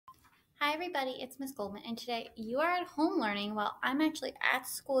Hi everybody, it's Miss Goldman, and today you are at home learning while I'm actually at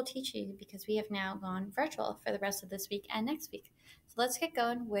school teaching because we have now gone virtual for the rest of this week and next week. So let's get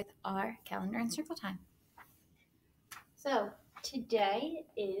going with our calendar and circle time. So today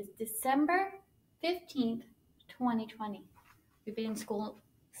is December 15th, 2020. We've been in school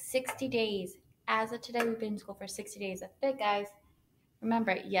 60 days. As of today, we've been in school for 60 days. That's big, guys.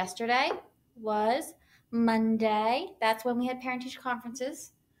 Remember, yesterday was Monday. That's when we had parent-teacher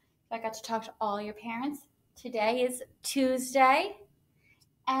conferences. I got to talk to all your parents. Today is Tuesday,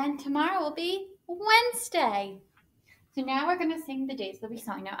 and tomorrow will be Wednesday. So now we're going to sing the days of the week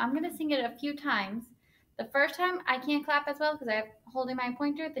song. Now I'm going to sing it a few times. The first time I can't clap as well because I'm holding my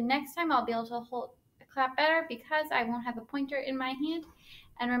pointer. The next time I'll be able to clap better because I won't have a pointer in my hand.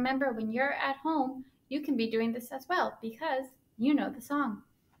 And remember, when you're at home, you can be doing this as well because you know the song.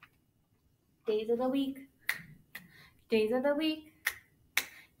 Days of the week. Days of the week.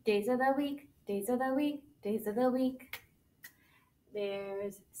 Days of the week, days of the week, days of the week.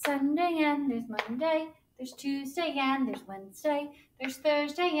 There's Sunday and there's Monday, there's Tuesday and there's Wednesday, there's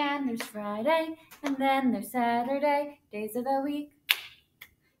Thursday and there's Friday, and then there's Saturday. Days of the week,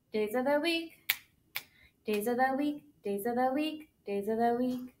 days of the week, days of the week, days of the week, days of the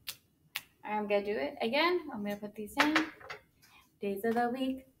week. I'm going to do it again. I'm going to put these in. Days of the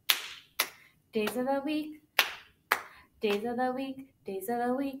week, days of the week, days of the week, days of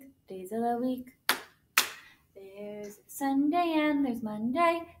the week, days of the week. There's Sunday and there's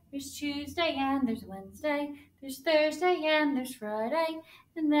Monday, there's Tuesday and there's Wednesday, there's Thursday and there's Friday,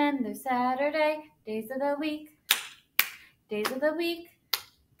 and then there's Saturday. Days of the week, days of the week,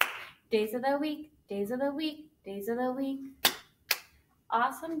 days of the week, days of the week, days of the week.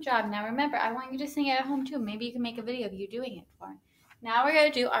 Awesome job. Now remember, I want you to sing it at home too. Maybe you can make a video of you doing it for me. Now we're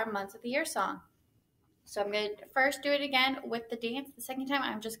going to do our months of the year song. So I'm going to first do it again with the dance. The second time,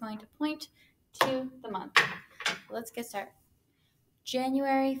 I'm just going to point to the month. Let's get started.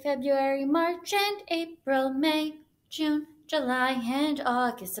 January, February, March, and April, May, June, July, and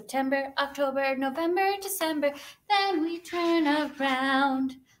August, September, October, November, December. Then we turn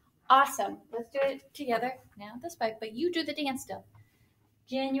around. Awesome. Let's do it together now this way, but you do the dance still.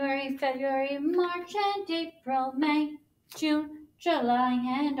 January, February, March, and April, May, June, July,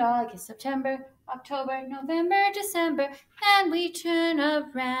 and August, September, October, November, December, and we turn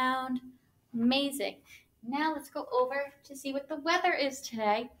around. Amazing. Now let's go over to see what the weather is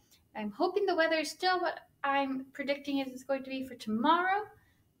today. I'm hoping the weather is still what I'm predicting it is going to be for tomorrow,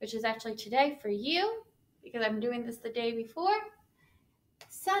 which is actually today for you, because I'm doing this the day before.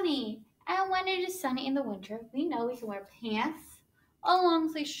 Sunny. And when it is sunny in the winter, we know we can wear pants, a long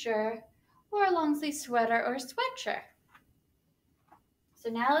sleeve shirt, or a long sleeve sweater or sweatshirt. So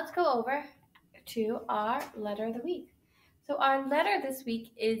now let's go over to our letter of the week. So our letter this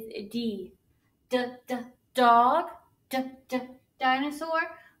week is D. Dog, dinosaur.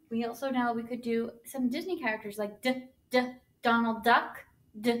 We also know we could do some Disney characters like Donald Duck,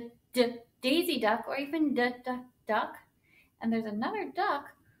 Daisy Duck, or even Duck. And there's another duck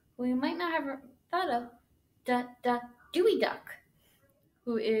who you might not have thought of, Dewey Duck,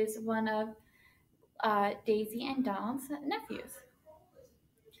 who is one of Daisy and Donald's nephews.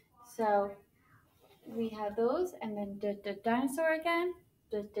 So we have those, and then the dinosaur again,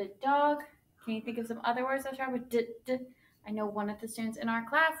 the dog. Can you think of some other words that start with d? I know one of the students in our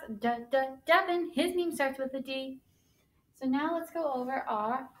class, Devin, his name starts with a D. So now let's go over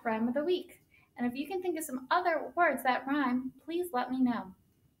our rhyme of the week. And if you can think of some other words that rhyme, please let me know.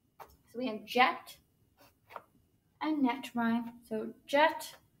 So we have jet and net rhyme. So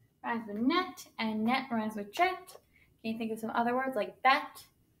jet rhymes with net, and net rhymes with jet. Can you think of some other words like bet,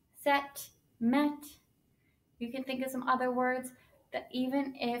 set, met? You can think of some other words that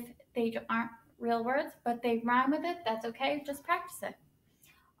even if they aren't real words, but they rhyme with it, that's okay. Just practice it.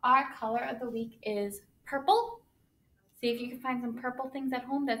 Our color of the week is purple. See if you can find some purple things at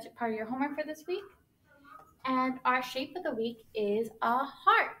home. That's part of your homework for this week. And our shape of the week is a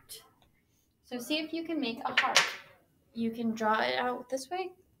heart. So see if you can make a heart. You can draw it out this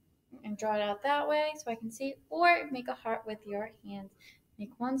way and draw it out that way so I can see, or make a heart with your hands.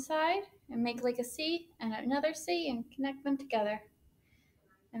 Make one side and make like a C and another C and connect them together.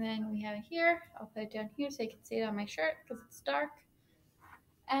 And then we have it here. I'll put it down here so you can see it on my shirt because it's dark.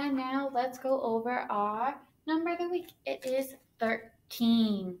 And now let's go over our number of the week. It is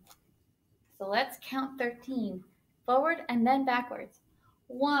 13. So let's count 13. Forward and then backwards.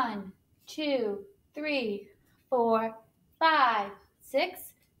 1, 2, 3, 4, 5,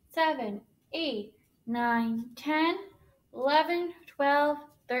 6, 7, 8, 9, 10, 11, 12,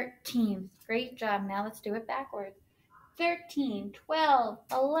 13. Great job. Now let's do it backwards. 13, 12,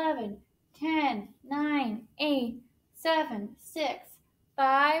 11, 10, 9, 8, 7, 6,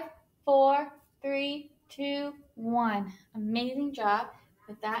 5, 4, 3, 2, 1. Amazing job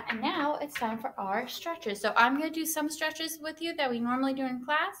with that. And now it's time for our stretches. So I'm going to do some stretches with you that we normally do in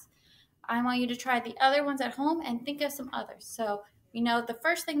class. I want you to try the other ones at home and think of some others. So we know the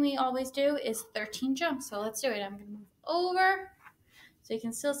first thing we always do is 13 jumps. So let's do it. I'm going to move over so you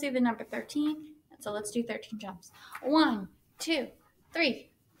can still see the number 13. So let's do 13 jumps. 1, 2, 3,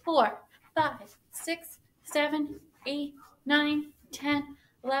 4, 5, 6, 7, 8, 9, 10,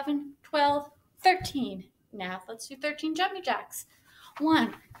 11, 12, 13. Now let's do 13 jumping jacks.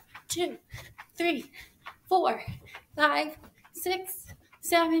 1, 2, 3, 4, 5, 6,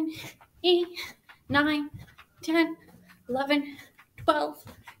 7, 8, 9, 10, 11, 12,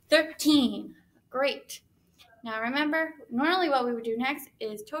 13. Great. Now remember, normally what we would do next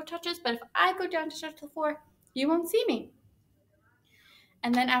is toe touches, but if I go down to touch the floor, you won't see me.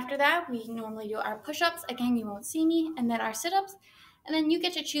 And then after that, we normally do our push-ups. Again, you won't see me. And then our sit-ups. And then you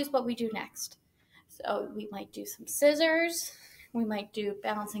get to choose what we do next. So we might do some scissors. We might do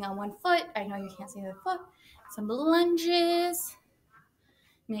balancing on one foot. I know you can't see the foot. Some lunges.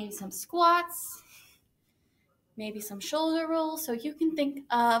 Maybe some squats. Maybe some shoulder rolls. So you can think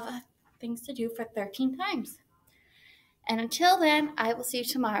of things to do for 13 times. And until then, I will see you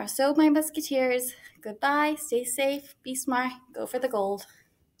tomorrow. So my Musketeers, goodbye, stay safe, be smart, go for the gold.